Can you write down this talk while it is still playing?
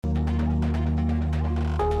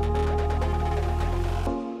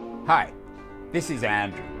Hi, this is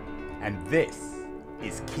Andrew, and this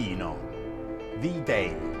is Keen On, the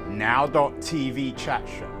daily now.tv chat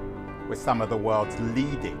show with some of the world's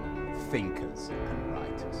leading thinkers and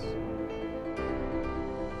writers.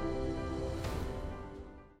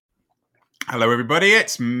 Hello, everybody.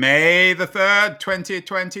 It's May the 3rd,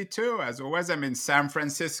 2022. As always, I'm in San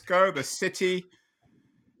Francisco, the city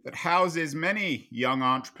that houses many young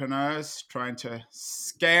entrepreneurs trying to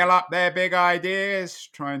scale up their big ideas,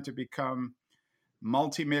 trying to become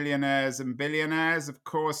multimillionaires and billionaires. Of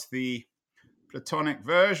course, the platonic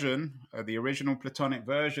version, the original platonic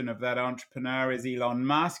version of that entrepreneur is Elon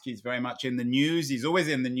Musk. He's very much in the news. He's always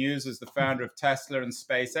in the news as the founder of Tesla and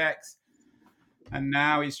SpaceX. And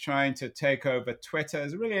now he's trying to take over Twitter.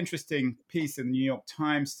 There's a really interesting piece in the New York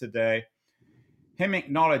Times today, him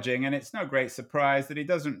acknowledging, and it's no great surprise, that he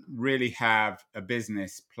doesn't really have a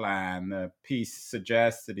business plan. The piece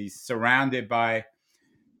suggests that he's surrounded by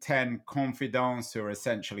 10 confidants who are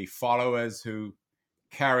essentially followers who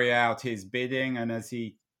carry out his bidding. And as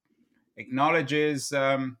he acknowledges,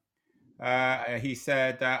 he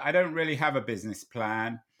said, I don't really have a business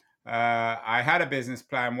plan. I had a business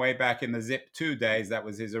plan way back in the Zip2 days. That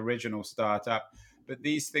was his original startup. But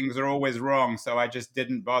these things are always wrong, so I just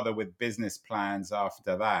didn't bother with business plans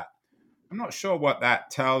after that. I'm not sure what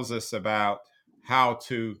that tells us about how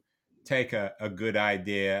to take a good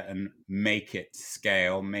idea and make it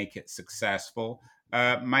scale, make it successful.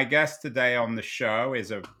 My guest today on the show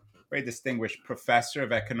is a very distinguished professor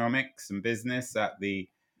of economics and business at the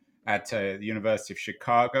University of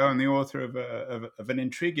Chicago, and the author of an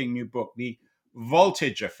intriguing new book, The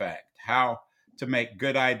Voltage Effect: How to Make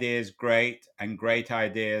Good Ideas Great and Great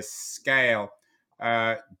Ideas Scale.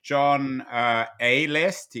 John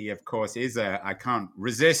A-list, he of course is I can't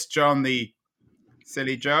resist, John, the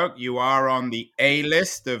silly joke. You are on the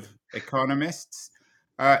A-list of economists.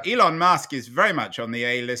 Elon Musk is very much on the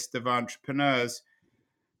A-list of entrepreneurs.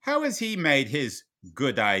 How has he made his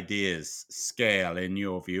good ideas scale, in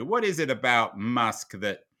your view? What is it about Musk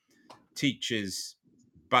that teaches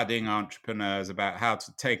budding entrepreneurs about how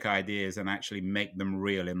to take ideas and actually make them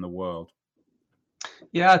real in the world?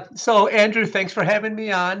 Yeah. So, Andrew, thanks for having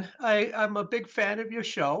me on. I'm a big fan of your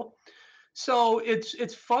show. So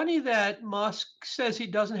it's funny that Musk says he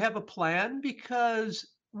doesn't have a plan because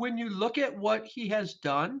when you look at what he has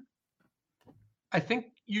done, I think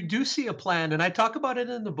you do see a plan, and I talk about it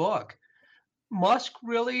in the book. Musk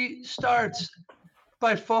really starts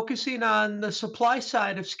by focusing on the supply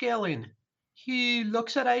side of scaling. He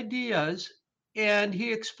looks at ideas and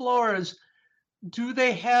he explores, do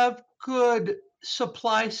they have good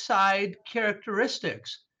supply side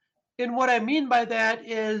characteristics? And what I mean by that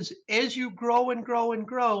is as you grow and grow and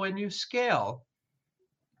grow and you scale,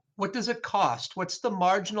 what does it cost? What's the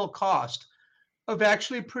marginal cost of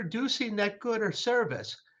actually producing that good or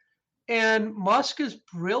service? And Musk is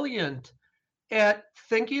brilliant at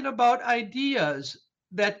thinking about ideas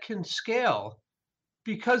that can scale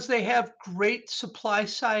because they have great supply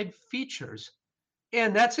side features.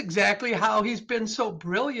 And that's exactly how he's been so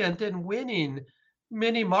brilliant in winning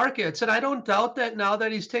many markets. And I don't doubt that now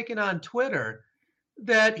that he's taken on Twitter,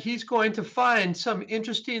 that he's going to find some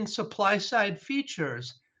interesting supply side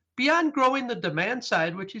features beyond growing the demand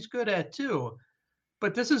side, which he's good at too.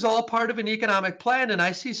 But this is all part of an economic plan, and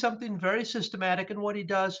I see something very systematic in what he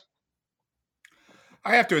does.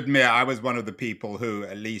 I have to admit, I was one of the people who,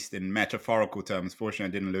 at least in metaphorical terms, fortunately,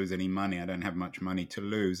 I didn't lose any money. I don't have much money to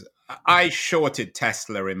lose. I shorted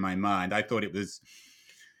Tesla in my mind. I thought it was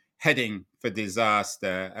heading for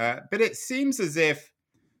disaster. But it seems as if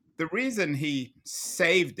the reason he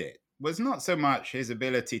saved it was not so much his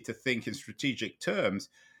ability to think in strategic terms,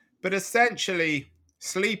 but essentially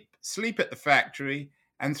sleep at the factory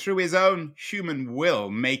and through his own human will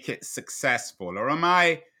make it successful. Or am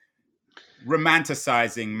I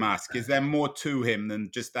romanticizing Musk? Is there more to him than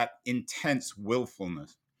just that intense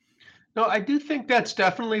willfulness? No, I do think that's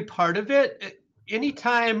definitely part of it.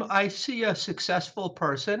 Anytime I see a successful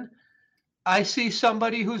person, I see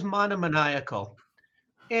somebody who's monomaniacal.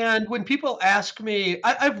 And when people ask me,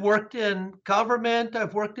 I've worked in government,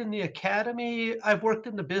 I've worked in the academy, I've worked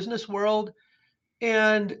in the business world,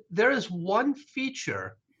 and there is one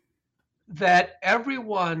feature that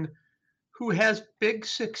everyone who has big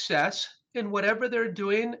success in whatever they're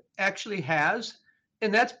doing actually has,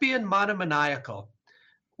 and that's being monomaniacal.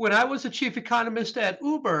 When I was a chief economist at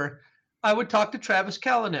Uber, I would talk to Travis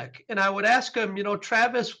Kalanick and I would ask him,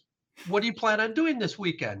 Travis, what do you plan on doing this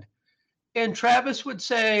weekend? And Travis would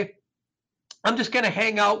say, I'm just going to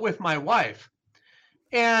hang out with my wife.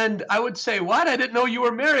 And I would say, what? I didn't know you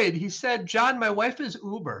were married. He said, John, my wife is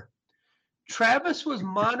Uber. Travis was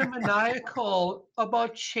monomaniacal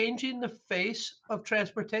about changing the face of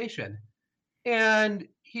transportation. And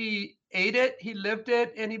he ate it, he lived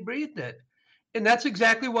it, and he breathed it. And that's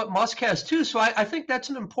exactly what Musk has too. So I think that's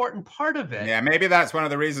an important part of it. Yeah, maybe that's one of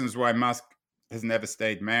the reasons why Musk has never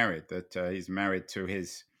stayed married. That he's married to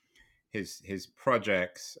his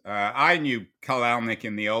projects. I knew Kalalnik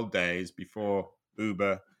in the old days before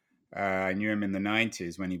Uber. I knew him in the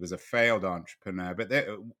 90s when he was a failed entrepreneur. But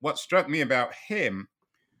what struck me about him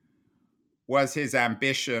was his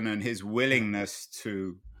ambition and his willingness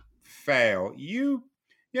to fail. You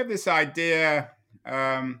have this idea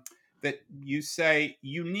that you say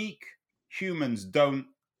unique humans don't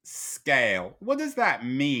scale. What does that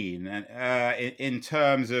mean in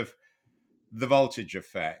terms of the voltage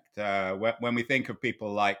effect? When we think of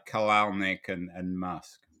people like Kalalnik and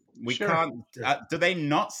Musk, we Sure. can't. Do they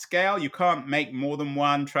not scale? You can't make more than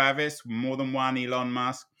one Travis, more than one Elon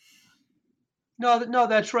Musk. No, no,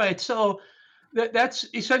 that's right. So that's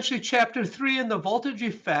essentially chapter 3 in the voltage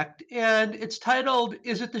effect. And it's titled,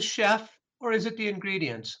 Is it the chef or is it the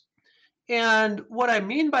ingredients? And what I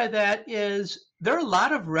mean by that is there are a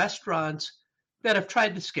lot of restaurants that have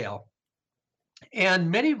tried to scale,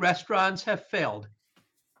 and many restaurants have failed.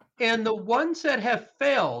 And the ones that have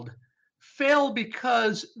failed fail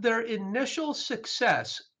because their initial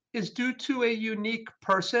success is due to a unique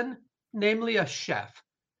person, namely a chef.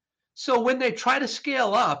 So when they try to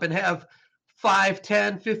scale up and have 5,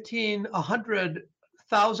 10, 15,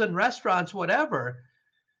 100,000 restaurants, whatever,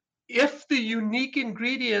 if the unique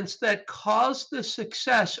ingredients that cause the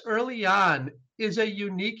success early on is a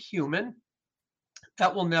unique human,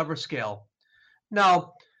 that will never scale.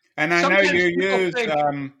 Now, And I know sometimes you people use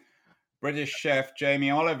think, British chef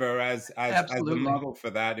Jamie Oliver as the absolutely. model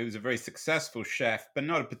for that. He was a very successful chef, but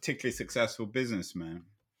not a particularly successful businessman.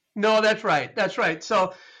 No, that's right. That's right.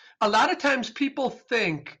 So a lot of times people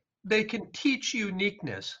think they can teach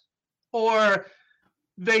uniqueness, or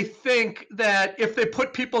they think that if they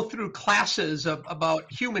put people through classes about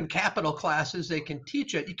human capital classes, they can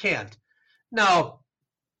teach it. You can't. Now,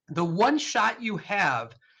 the one shot you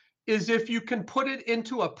have is if you can put it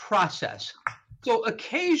into a process. So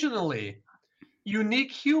occasionally,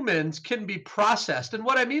 unique humans can be processed. And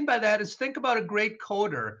what I mean by that is think about a great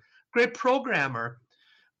coder, great programmer.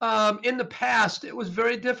 In the past, it was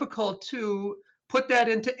very difficult to put that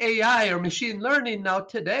into AI or machine learning. Now,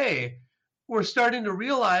 today, we're starting to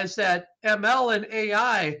realize that ML and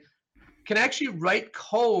AI can actually write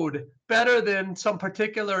code better than some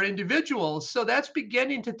particular individuals. So that's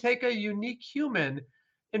beginning to take a unique human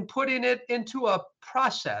and putting it into a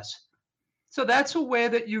process. So that's a way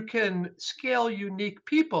that you can scale unique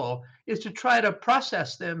people, is to try to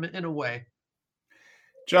process them in a way.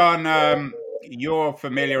 John, you're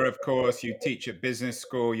familiar, of course. You teach at business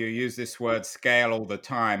school. You use this word scale all the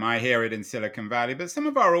time. I hear it in Silicon Valley, but some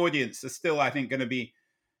of our audience are still, I think, going to be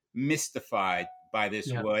mystified by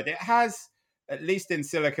this Yeah. word. It has, at least in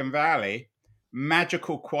Silicon Valley,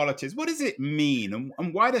 magical qualities. What does it mean?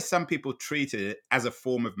 And why do some people treat it as a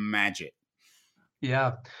form of magic?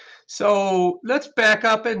 Yeah. So let's back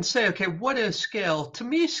up and say, okay, what is scale? To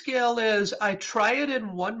me, scale is I try it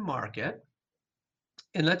in one market,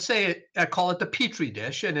 and let's say I call it the Petri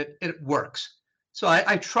dish, and it works. So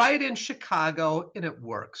I try it in Chicago, and it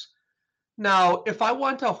works. Now, if I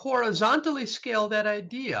want to horizontally scale that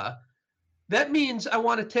idea, that means I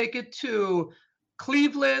want to take it to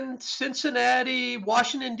Cleveland, Cincinnati,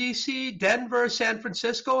 Washington, D.C., Denver, San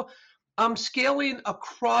Francisco. I'm scaling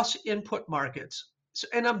across input markets. So,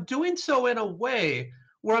 and I'm doing so in a way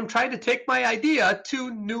where I'm trying to take my idea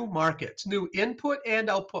to new markets, new input and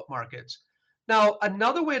output markets. Now,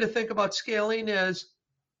 another way to think about scaling is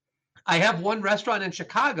I have one restaurant in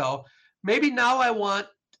Chicago. Maybe now I want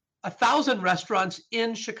 1,000 restaurants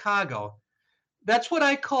in Chicago. That's what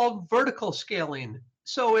I call vertical scaling.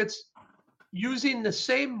 So it's using the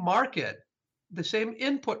same market, the same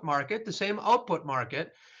input market, the same output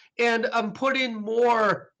market, and I'm putting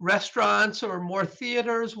more restaurants or more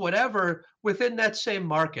theaters, whatever, within that same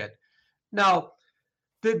market. Now,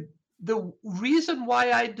 the the reason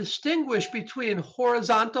why I distinguish between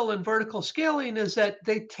horizontal and vertical scaling is that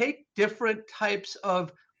they take different types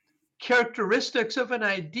of characteristics of an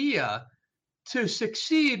idea to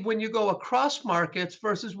succeed when you go across markets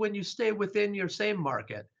versus when you stay within your same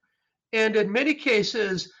market. And in many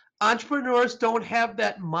cases, entrepreneurs don't have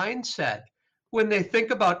that mindset when they think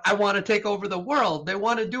about, I want to take over the world. They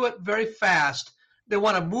want to do it very fast. They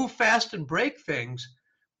want to move fast and break things.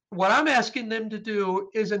 What I'm asking them to do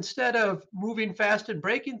is instead of moving fast and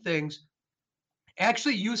breaking things,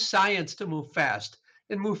 actually use science to move fast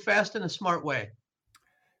and move fast in a smart way.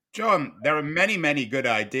 John, there are many, many good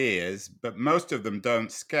ideas, but most of them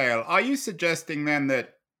don't scale. Are you suggesting then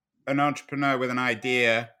that an entrepreneur with an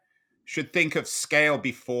idea should think of scale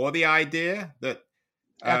before the idea?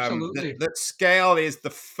 Absolutely. That scale is the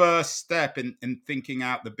first step in thinking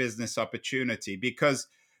out the business opportunity, because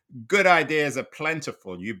good ideas are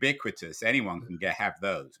plentiful, ubiquitous. Anyone can have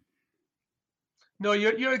those. No,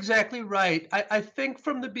 you're exactly right. I think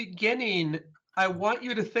from the beginning, I want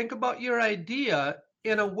you to think about your idea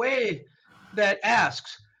in a way that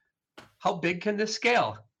asks, how big can this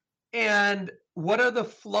scale? And what are the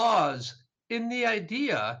flaws in the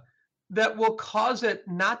idea that will cause it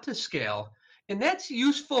not to scale? And that's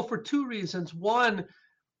useful for two reasons. One,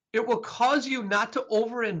 it will cause you not to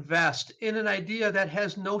overinvest in an idea that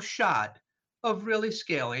has no shot of really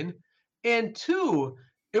scaling. And two,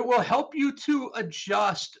 it will help you to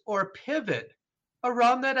adjust or pivot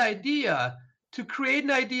around that idea to create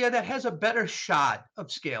an idea that has a better shot of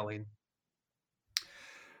scaling.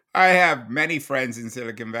 I have many friends in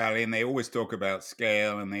Silicon Valley, and they always talk about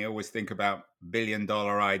scale, and they always think about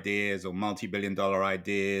billion-dollar ideas or multi-billion-dollar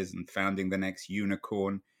ideas and founding the next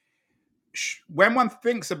unicorn. When one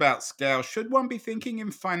thinks about scale, should one be thinking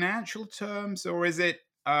in financial terms, or is it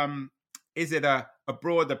a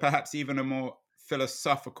broader, perhaps even a more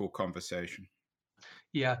philosophical conversation?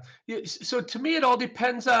 Yeah. So to me, it all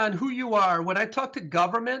depends on who you are. When I talk to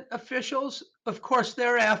government officials, of course,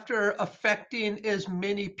 they're after affecting as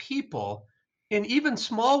many people in even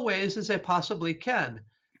small ways as they possibly can.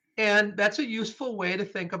 And that's a useful way to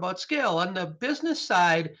think about scale. On the business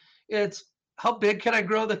side, it's how big can I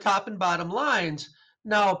grow the top and bottom lines?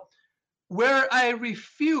 Now, where I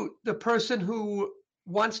refute the person who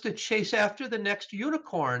wants to chase after the next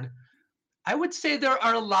unicorn, I would say there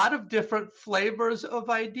are a lot of different flavors of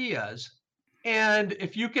ideas. And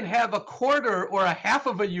if you can have a quarter or a half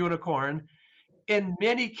of a unicorn, in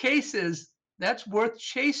many cases, that's worth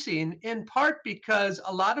chasing, in part because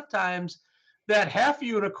a lot of times that half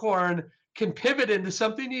unicorn can pivot into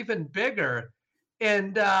something even bigger.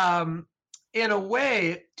 And in a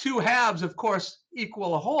way, two halves, of course,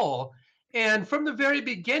 equal a whole. And from the very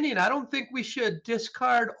beginning, I don't think we should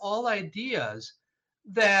discard all ideas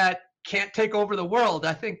that can't take over the world.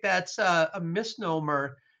 I think that's a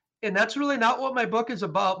misnomer. And that's really not what my book is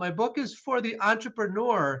about. My book is for the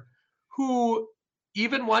entrepreneur who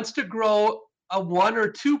even wants to grow a one or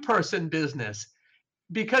two person business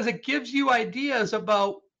because it gives you ideas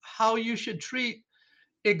about how you should treat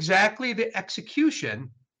exactly the execution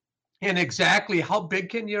and exactly how big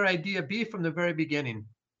can your idea be from the very beginning.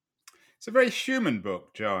 It's a very human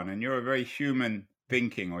book, John, and you're a very human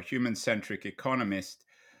thinking or human centric economist.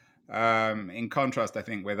 In contrast, I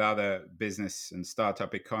think, with other business and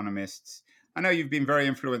startup economists. I know you've been very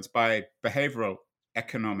influenced by behavioral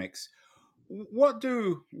economics. What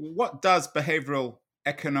does behavioral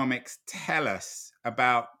economics tell us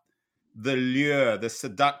about the lure, the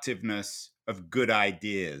seductiveness of good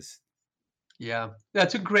ideas? Yeah,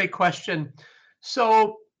 that's a great question.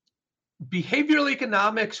 So, behavioral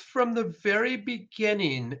economics from the very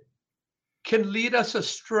beginning can lead us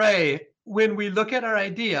astray when we look at our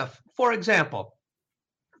idea. For example,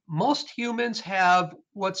 most humans have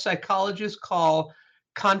what psychologists call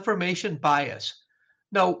confirmation bias.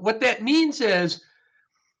 Now, what that means is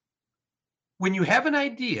when you have an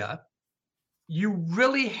idea, you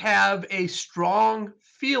really have a strong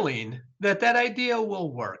feeling that that idea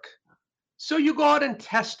will work. So you go out and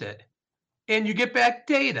test it and you get back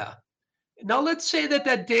data. Now, let's say that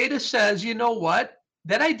that data says, you know what?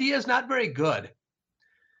 That idea is not very good.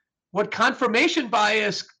 What confirmation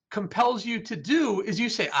bias compels you to do is you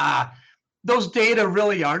say, those data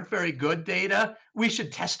really aren't very good data. We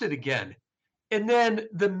should test it again. And then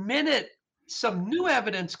the minute some new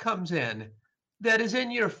evidence comes in that is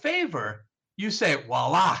in your favor, you say,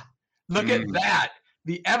 voila, look at Mm. that.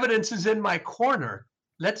 The evidence is in my corner.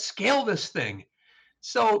 Let's scale this thing.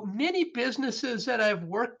 So many businesses that I've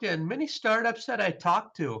worked in, many startups that I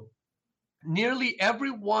talk to, nearly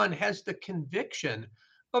everyone has the conviction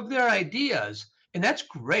of their ideas, and that's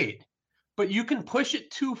great. But you can push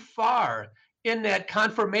it too far in that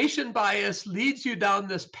confirmation bias leads you down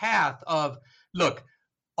this path of, look,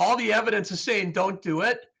 all the evidence is saying don't do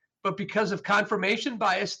it. But because of confirmation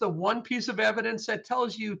bias, the one piece of evidence that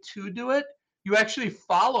tells you to do it, you actually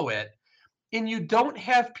follow it. And you don't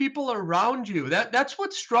have people around you. That's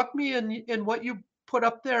what struck me in what you put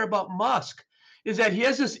up there about Musk, is that he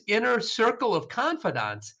has this inner circle of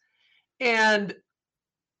confidants. And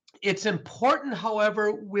it's important,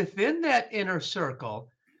 however, within that inner circle,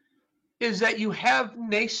 is that you have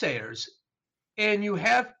naysayers and you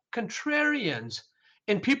have contrarians.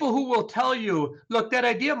 And people who will tell you, look, that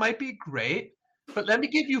idea might be great, but let me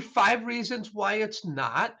give you 5 reasons why it's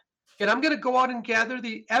not. And I'm going to go out and gather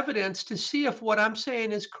the evidence to see if what I'm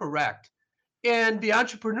saying is correct. And the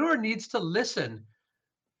entrepreneur needs to listen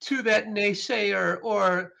to that naysayer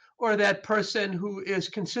or that person who is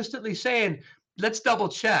consistently saying, let's double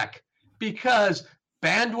check, because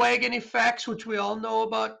bandwagon effects, which we all know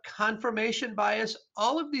about, confirmation bias,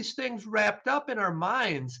 all of these things wrapped up in our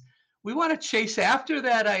minds. We want to chase after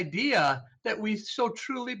that idea that we so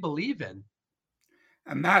truly believe in.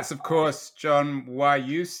 And that's, of course, John, why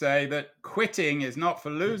you say that quitting is not for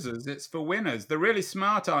losers, it's for winners. The really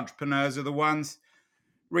smart entrepreneurs are the ones,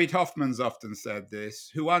 Reid Hoffman's often said this,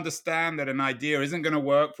 who understand that an idea isn't going to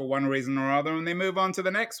work for one reason or other, and they move on to the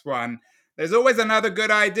next one. There's always another good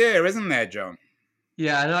idea, isn't there, John?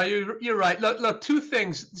 Yeah, no, you're right. Look, two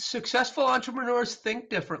things. Successful entrepreneurs think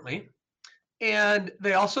differently, and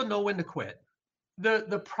they also know when to quit.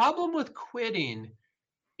 The problem with quitting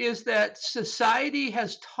is that society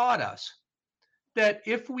has taught us that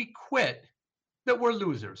if we quit, that we're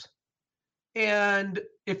losers. And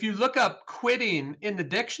if you look up quitting in the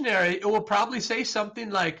dictionary, it will probably say something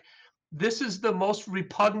like, this is the most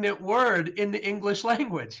repugnant word in the English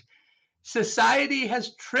language. Society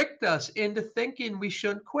has tricked us into thinking we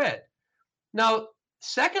shouldn't quit. Now,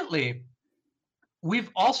 secondly, we've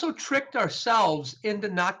also tricked ourselves into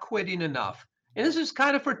not quitting enough. And this is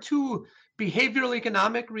kind of for two behavioral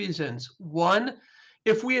economic reasons. One,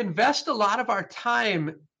 if we invest a lot of our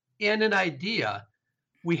time in an idea,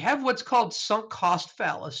 we have what's called sunk cost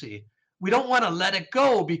fallacy. We don't want to let it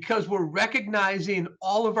go because we're recognizing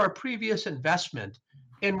all of our previous investment.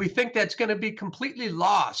 And we think that's going to be completely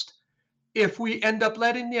lost if we end up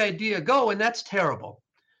letting the idea go. And that's terrible.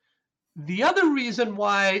 The other reason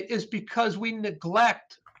why is because we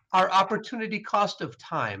neglect our opportunity cost of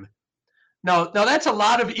time. Now that's a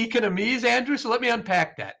lot of economies, Andrew. So let me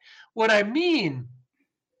unpack that. What I mean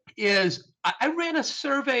is, I ran a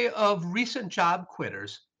survey of recent job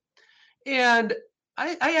quitters, and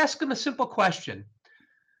I asked them a simple question: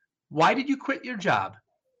 why did you quit your job?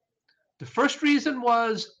 The first reason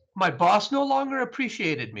was, my boss no longer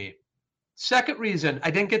appreciated me. Second reason, I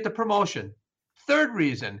didn't get the promotion. Third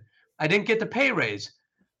reason, I didn't get the pay raise.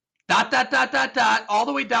 Dot, all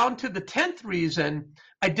the way down to the 10th reason,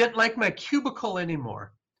 I didn't like my cubicle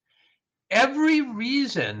anymore. Every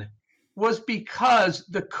reason was because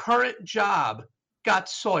the current job got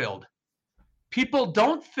soiled. People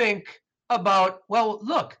don't think about, well,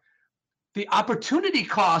 look, the opportunity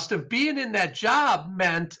cost of being in that job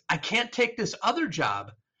meant I can't take this other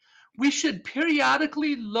job. We should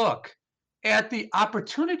periodically look at the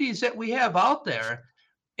opportunities that we have out there.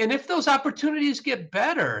 And if those opportunities get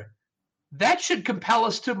better, that should compel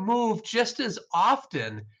us to move just as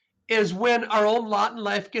often as when our own lot in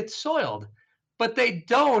life gets soiled. But they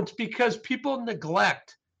don't, because people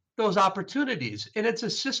neglect those opportunities. And it's a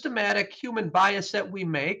systematic human bias that we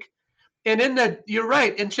make. And you're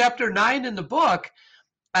right, in chapter 9 in the book,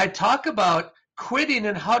 I talk about quitting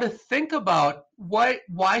and how to think about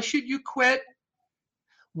why should you quit?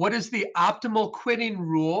 What is the optimal quitting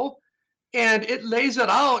rule? And it lays it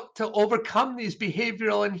out to overcome these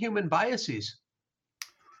behavioral and human biases.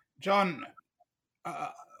 John, uh,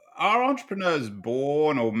 are entrepreneurs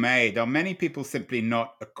born or made? Are many people simply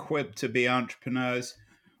not equipped to be entrepreneurs?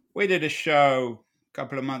 We did a show a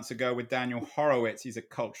couple of months ago with Daniel Horowitz. He's a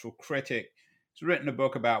cultural critic. He's written a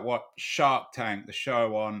book about what Shark Tank, the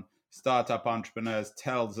show on startup entrepreneurs,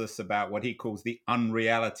 tells us about what he calls the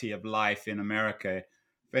unreality of life in America.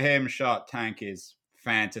 For him, Shark Tank is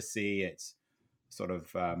fantasy. It's sort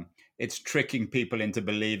of it's tricking people into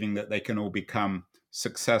believing that they can all become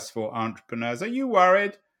successful entrepreneurs. Are you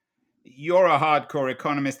worried? You're a hardcore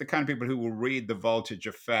economist, the kind of people who will read The Voltage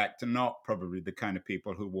Effect, and not probably the kind of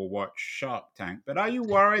people who will watch Shark Tank. But are you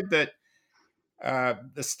worried that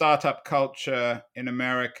the startup culture in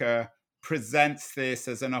America presents this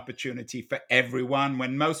as an opportunity for everyone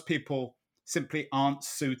when most people simply aren't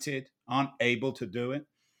suited, aren't able to do it?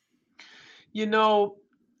 You know,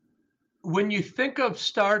 when you think of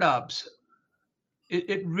startups,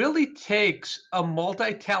 it really takes a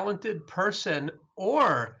multi-talented person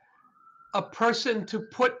or a person to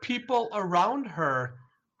put people around her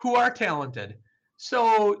who are talented.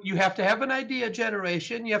 So you have to have an idea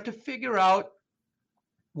generation. You have to figure out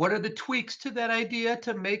what are the tweaks to that idea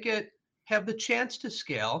to make it have the chance to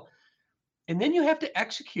scale. And then you have to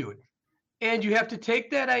execute. And you have to take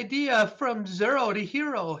that idea from zero to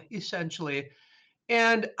hero, essentially.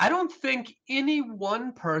 And I don't think any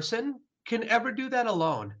one person can ever do that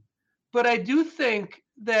alone. But I do think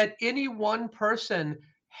that any one person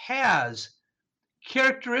has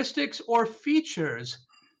characteristics or features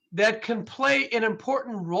that can play an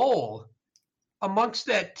important role amongst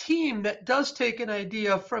that team that does take an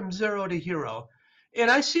idea from zero to hero. And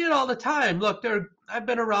I see it all the time. Look, I've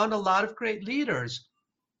been around a lot of great leaders,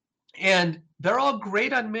 and they're all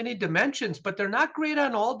great on many dimensions, but they're not great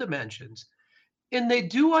on all dimensions. And they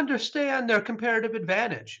do understand their comparative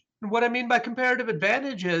advantage. And what I mean by comparative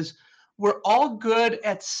advantage is we're all good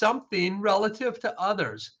at something relative to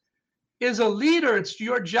others. As a leader, it's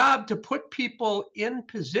your job to put people in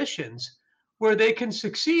positions where they can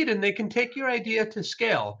succeed and they can take your idea to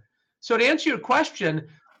scale. So, to answer your question,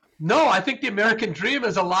 no, I think the American dream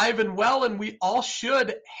is alive and well, and we all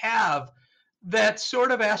should have that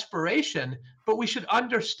sort of aspiration. But we should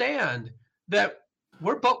understand that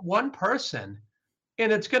we're but one person,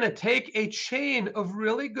 and it's going to take a chain of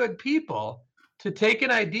really good people to take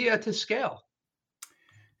an idea to scale.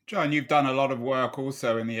 John, you've done a lot of work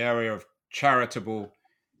also in the area of charitable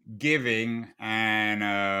giving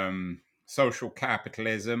and social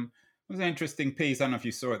capitalism. It was an interesting piece. I don't know if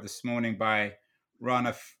you saw it this morning by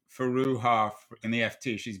Rana Faruha in the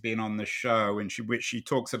FT. She's been on the show, and which she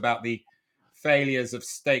talks about the failures of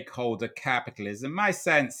stakeholder capitalism. My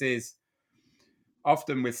sense is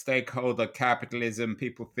often with stakeholder capitalism,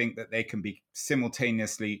 people think that they can be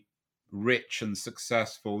simultaneously rich and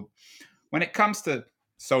successful. When it comes to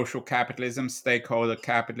social capitalism, stakeholder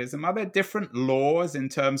capitalism, are there different laws in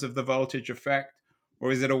terms of the voltage effect?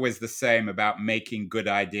 Or is it always the same about making good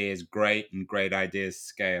ideas great and great ideas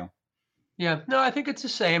scale? Yeah, no, I think it's the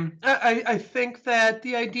same. I think that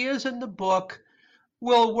the ideas in the book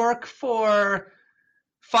will work for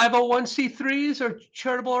 501c3s or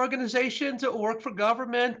charitable organizations. It will work for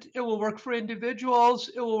government. It will work for individuals.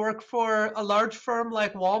 It will work for a large firm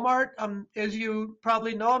like Walmart. As you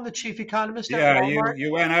probably know, I'm the chief economist at Yeah, Walmart.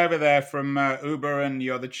 you went over there from Uber, and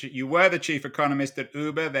you were the chief economist at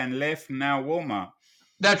Uber, then Lyft, now Walmart.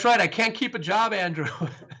 That's right. I can't keep a job, Andrew.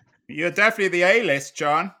 You're definitely the A-list,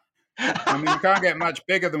 John. I mean, you can't get much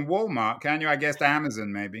bigger than Walmart, can you? I guess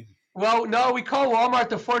Amazon, maybe. Well, no, we call Walmart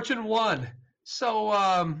the Fortune 1. So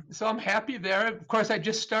I'm happy there. Of course, I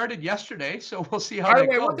just started yesterday, so we'll see how By the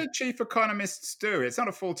that way, what goes. do chief economists do? It's not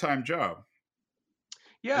a full-time job,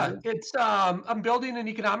 is Yeah, it? it's I'm building an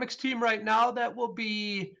economics team right now that will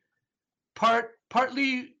be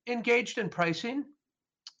partly engaged in pricing,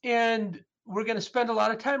 and we're going to spend a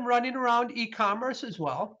lot of time running around e-commerce as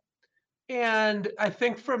well. And I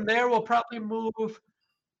think from there we'll probably move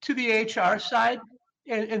to the HR side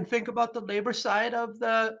and think about the labor side of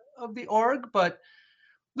the org. But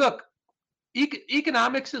look,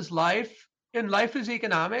 economics is life, and life is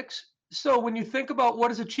economics. So when you think about what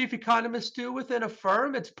does a chief economist do within a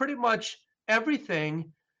firm, it's pretty much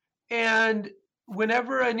everything. And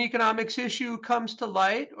whenever an economics issue comes to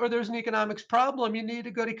light or there's an economics problem, you need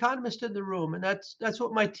a good economist in the room, and that's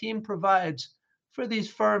what my team provides for these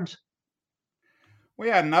firms. We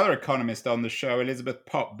had another economist on the show, Elizabeth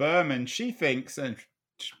Pott Berman. She thinks, and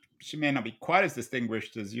she may not be quite as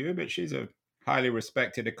distinguished as you, but she's a highly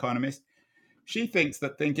respected economist. She thinks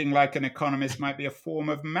that thinking like an economist might be a form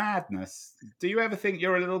of madness. Do you ever think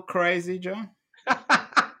you're a little crazy, John?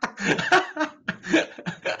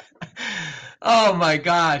 Oh my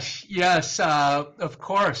gosh. Yes, of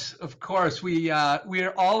course. Of course. We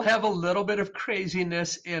all have a little bit of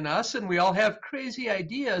craziness in us, and we all have crazy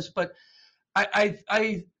ideas, but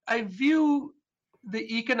I view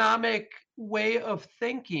the economic way of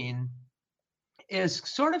thinking is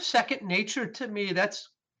sort of second nature to me. That's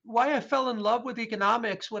why I fell in love with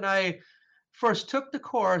economics when I first took the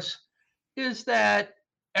course, is that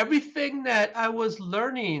everything that I was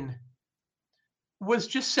learning was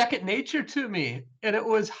just second nature to me. And it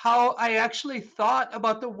was how I actually thought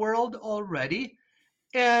about the world already.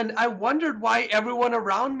 And I wondered why everyone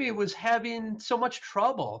around me was having so much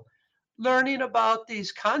trouble learning about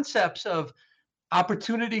these concepts of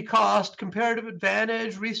opportunity cost, comparative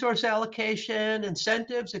advantage, resource allocation,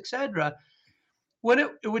 incentives, etc. When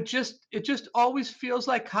it just always feels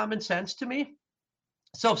like common sense to me.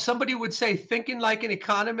 So if somebody would say thinking like an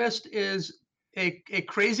economist is a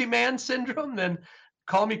crazy man syndrome, then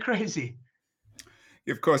call me crazy.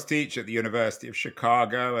 You, of course, teach at the University of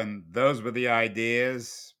Chicago, and those were the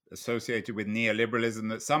ideas associated with neoliberalism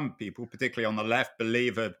that some people, particularly on the left,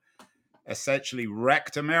 believe have essentially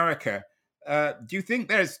wrecked America. Do you think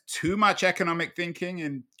there's too much economic thinking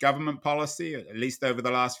in government policy, at least over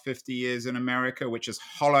the last 50 years in America, which has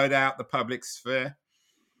hollowed out the public sphere?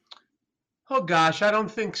 Oh gosh, I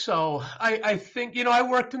don't think so. I think, I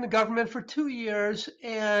worked in the government for 2 years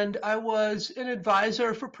and I was an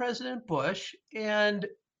advisor for President Bush. And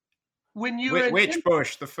when you're Which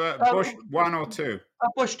Bush? The first uh, Bush one or two?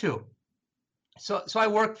 Bush 2. So I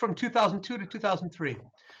worked from 2002 to 2003.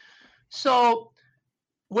 So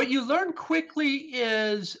what you learn quickly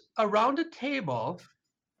is around a table,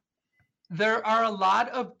 there are a lot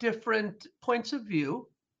of different points of view,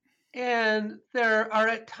 and there are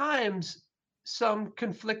at times some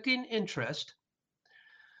conflicting interest.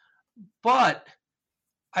 But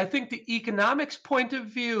I think the economics point of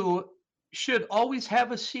view should always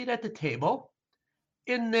have a seat at the table.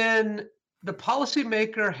 And then the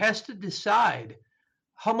policymaker has to decide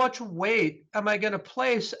how much weight am I going to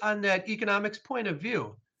place on that economics point of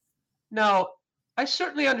view. Now, I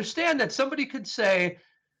certainly understand that somebody could say,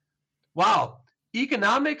 wow,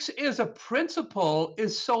 economics as a principle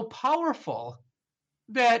is so powerful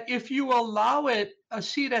that if you allow it a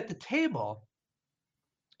seat at the table,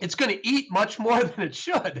 it's going to eat much more than it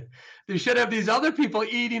should. They should have these other people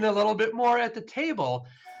eating a little bit more at the table.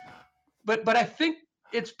 But I think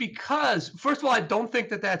it's because, first of all, I don't think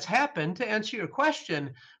that that's happened, to answer your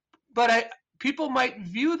question. But people might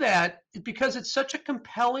view that because it's such a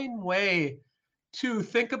compelling way to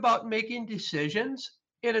think about making decisions,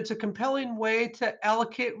 and it's a compelling way to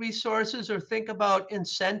allocate resources or think about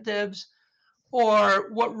incentives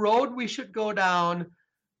or what road we should go down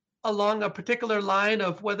along a particular line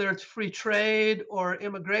of whether it's free trade or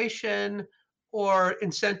immigration or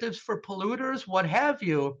incentives for polluters, what have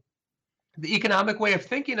you. The economic way of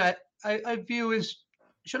thinking I view is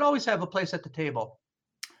should always have a place at the table.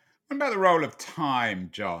 What about the role of time,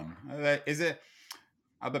 John?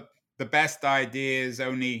 Are the best ideas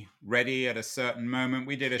only ready at a certain moment?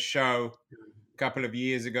 We did a show a couple of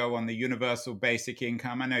years ago on the universal basic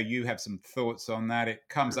income. I know you have some thoughts on that. It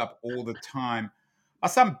comes up all the time. Are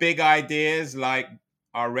some big ideas like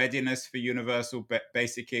our readiness for universal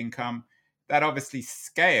basic income that obviously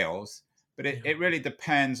scales, but it really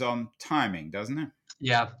depends on timing, doesn't it?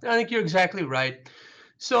 Yeah, I think you're exactly right.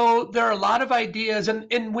 So there are a lot of ideas,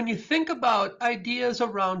 and when you think about ideas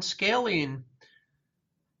around scaling,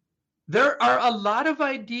 there are a lot of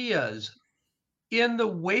ideas in the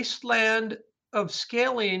wasteland of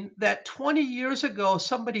scaling that 20 years ago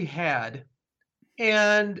somebody had,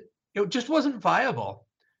 and it just wasn't viable.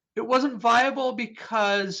 It wasn't viable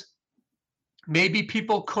because maybe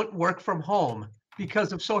people couldn't work from home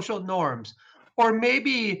because of social norms, or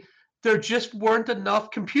maybe there just weren't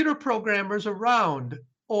enough computer programmers around,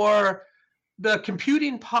 or the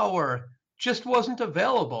computing power just wasn't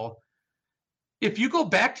available. If you go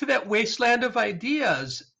back to that wasteland of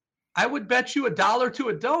ideas, I would bet you $1 to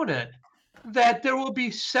a donut that there will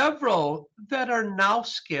be several that are now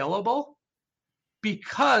scalable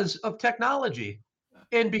because of technology.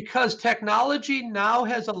 And because technology now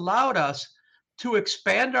has allowed us to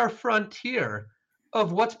expand our frontier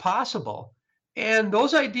of what's possible. And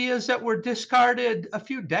those ideas that were discarded a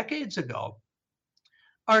few decades ago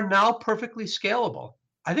are now perfectly scalable.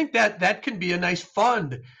 I think that that can be a nice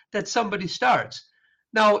fund that somebody starts.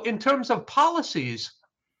 Now, in terms of policies,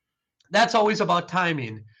 that's always about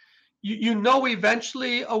timing. You know,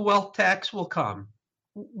 eventually a wealth tax will come.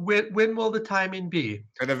 When will the timing be?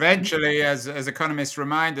 But eventually, as economists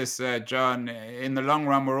remind us, John, in the long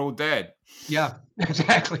run, we're all dead. Yeah,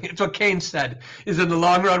 exactly. It's what Keynes said, is in the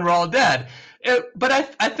long run, we're all dead. But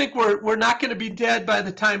I think we're not going to be dead by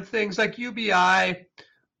the time things like UBI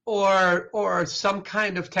or some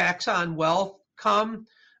kind of tax on wealth come.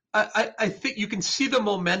 I think you can see the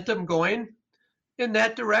momentum going in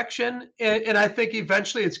that direction. And I think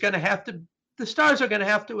eventually it's going to have to, the stars are going to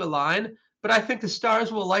have to align, but I think the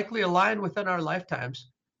stars will likely align within our lifetimes.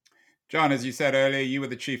 John, as you said earlier, you were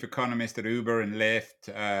the chief economist at Uber and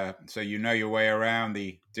Lyft, so you know your way around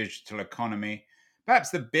the digital economy. Perhaps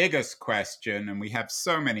the biggest question, and we have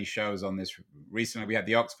so many shows on this recently, we had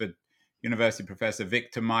the Oxford University professor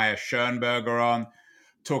Victor Meyer Schoenberger on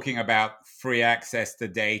talking about free access to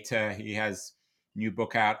data. He has a new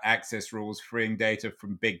book out, Access Rules, Freeing Data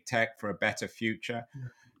from Big Tech for a Better Future.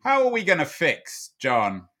 How are we going to fix,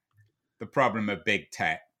 John, the problem of big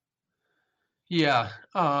tech? Yeah.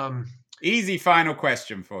 Easy final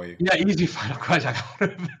question for you. Yeah, easy final question.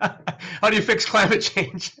 How do you fix climate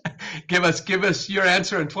change? give us your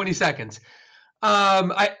answer in 20 seconds.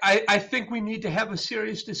 I think we need to have a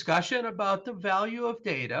serious discussion about the value of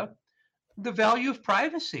data, the value of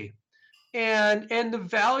privacy, and the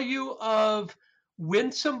value of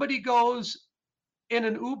when somebody goes in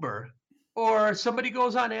an Uber, or somebody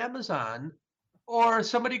goes on Amazon, or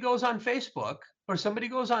somebody goes on Facebook, or somebody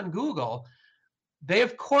goes on Google. They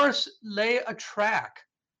of course lay a track,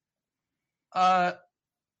 uh,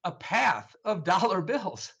 a path of dollar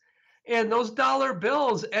bills. And those dollar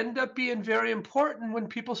bills end up being very important when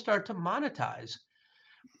people start to monetize.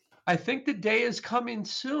 I think the day is coming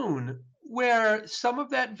soon where some of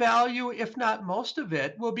that value, if not most of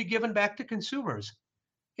it, will be given back to consumers.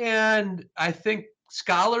 And I think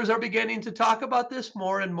scholars are beginning to talk about this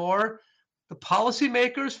more and more. The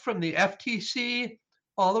policymakers from the FTC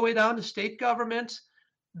all the way down to state governments,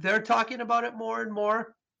 they're talking about it more and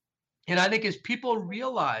more. And I think as people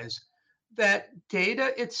realize that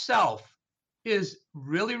data itself is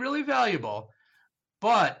really, really valuable,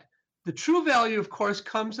 but the true value, of course,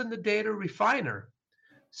 comes in the data refiner.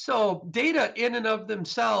 So data in and of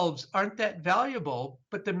themselves aren't that valuable,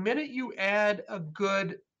 but the minute you add a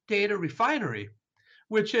good data refinery,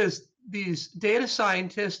 which is these data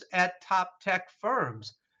scientists at top tech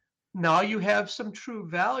firms, now you have some true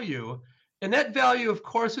value. And that value, of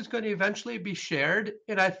course, is going to eventually be shared.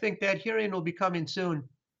 And I think that hearing will be coming soon.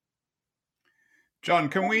 John,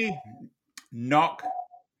 can we knock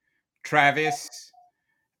Travis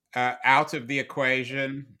out of the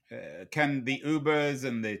equation? Can the Ubers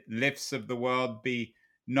and the Lyfts of the world be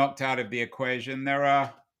knocked out of the equation? There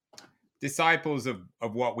are disciples of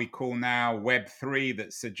what we call now Web3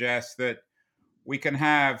 that suggest that we can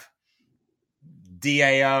have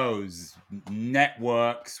DAOs,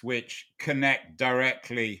 networks which connect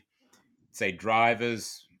directly, say,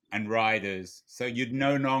 drivers and riders. So you'd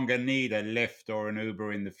no longer need a Lyft or an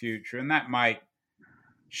Uber in the future. And that might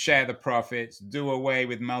share the profits, do away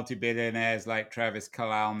with multi-billionaires like Travis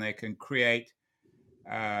Kalanick, and create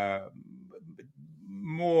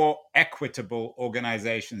more equitable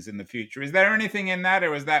organizations in the future. Is there anything in that,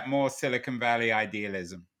 or is that more Silicon Valley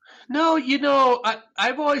idealism? No,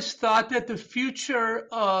 I've always thought that the future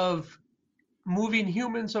of moving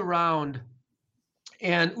humans around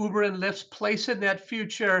and Uber and Lyft's place in that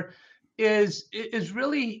future is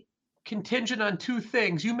really contingent on two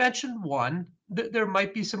things. You mentioned one, that there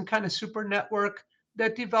might be some kind of super network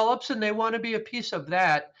that develops and they want to be a piece of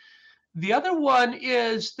that. The other one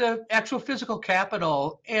is the actual physical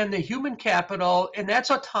capital and the human capital, and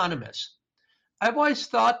that's autonomous. I've always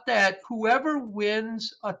thought that whoever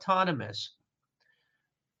wins autonomous,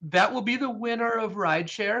 that will be the winner of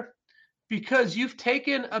rideshare because you've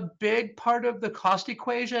taken a big part of the cost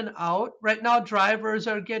equation out. Right now, drivers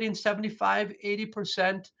are getting 75,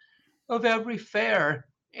 80% of every fare,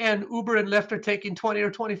 and Uber and Lyft are taking 20 or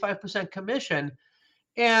 25% commission.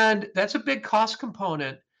 And that's a big cost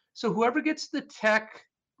component. So whoever gets the tech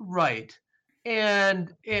right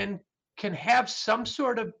and can have some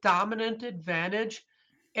sort of dominant advantage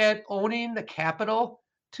at owning the capital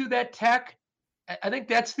to that tech, I think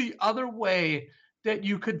that's the other way that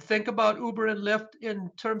you could think about Uber and Lyft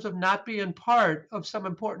in terms of not being part of some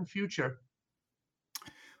important future.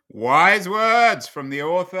 Wise words from the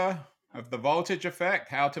author of The Voltage Effect,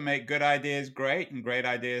 How to Make Good Ideas Great and Great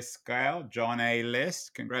Ideas Scale, John A.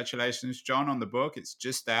 List. Congratulations, John, on the book. It's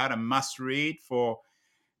just out, a must read for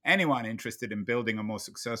anyone interested in building a more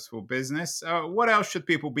successful business. What else should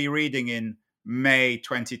people be reading in May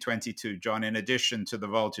 2022, John, in addition to The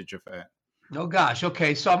Voltage Effect? Oh gosh.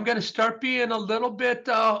 Okay. So I'm going to start being a little bit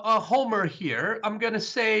a homer here. I'm going to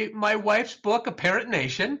say my wife's book, A Parent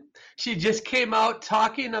Nation. She just came out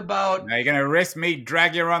talking about. Now you're going to risk me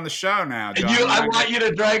drag you on the show now, John. I want you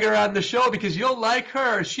to drag her on the show because you'll like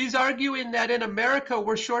her. She's arguing that in America,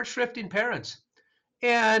 we're short shrifting parents.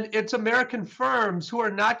 And it's American firms who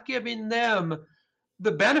are not giving them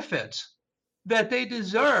the benefits that they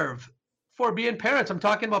deserve for being parents. I'm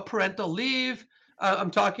talking about parental leave.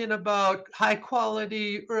 I'm talking about high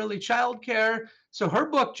quality early child care. So her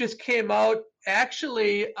book just came out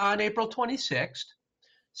actually on April 26th.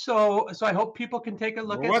 So I hope people can take a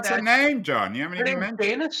look at What's that. her name, John? You haven't Her even name's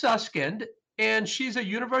mentioned. Dana Suskind, and she's a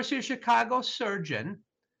University of Chicago surgeon.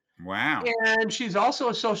 Wow. And she's also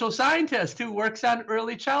a social scientist who works on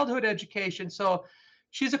early childhood education. So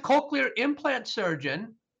she's a cochlear implant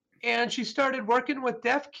surgeon, and she started working with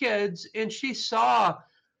deaf kids, and she saw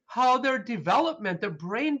how their development, their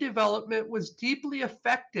brain development, was deeply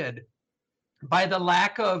affected by the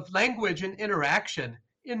lack of language and interaction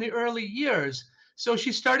in the early years. So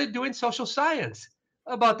she started doing social science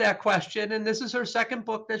about that question. And this is her second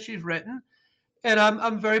book that she's written. And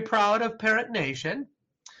I'm very proud of Parent Nation.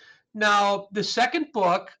 Now, the second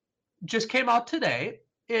book just came out today.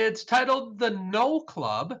 It's titled The No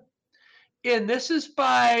Club. And this is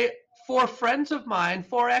by four friends of mine,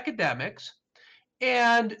 four academics.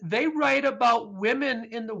 And they write about women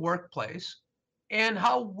in the workplace and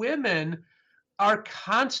how women are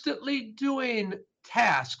constantly doing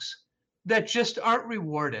tasks that just aren't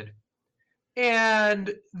rewarded.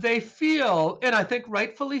 And they feel, and I think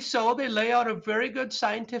rightfully so, they lay out a very good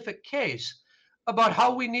scientific case about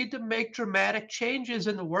how we need to make dramatic changes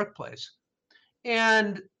in the workplace.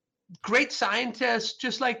 And great scientists,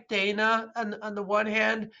 just like Dana on the one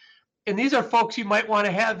hand, and these are folks you might want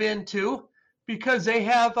to have in too, because they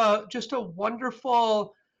have just a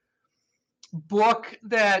wonderful book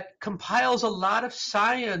that compiles a lot of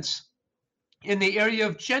science in the area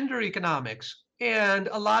of gender economics. And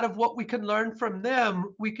a lot of what we can learn from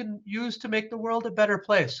them, we can use to make the world a better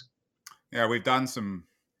place. Yeah, we've done some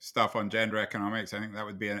stuff on gender economics. I think that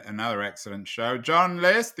would be another excellent show. John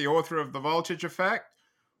List, the author of The Voltage Effect.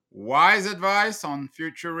 Wise advice on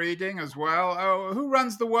future reading as well. Oh, who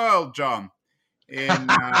runs the world, John, in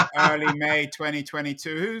early May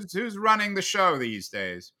 2022? Who's running the show these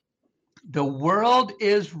days? The world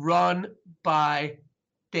is run by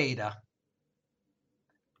data.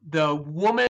 The woman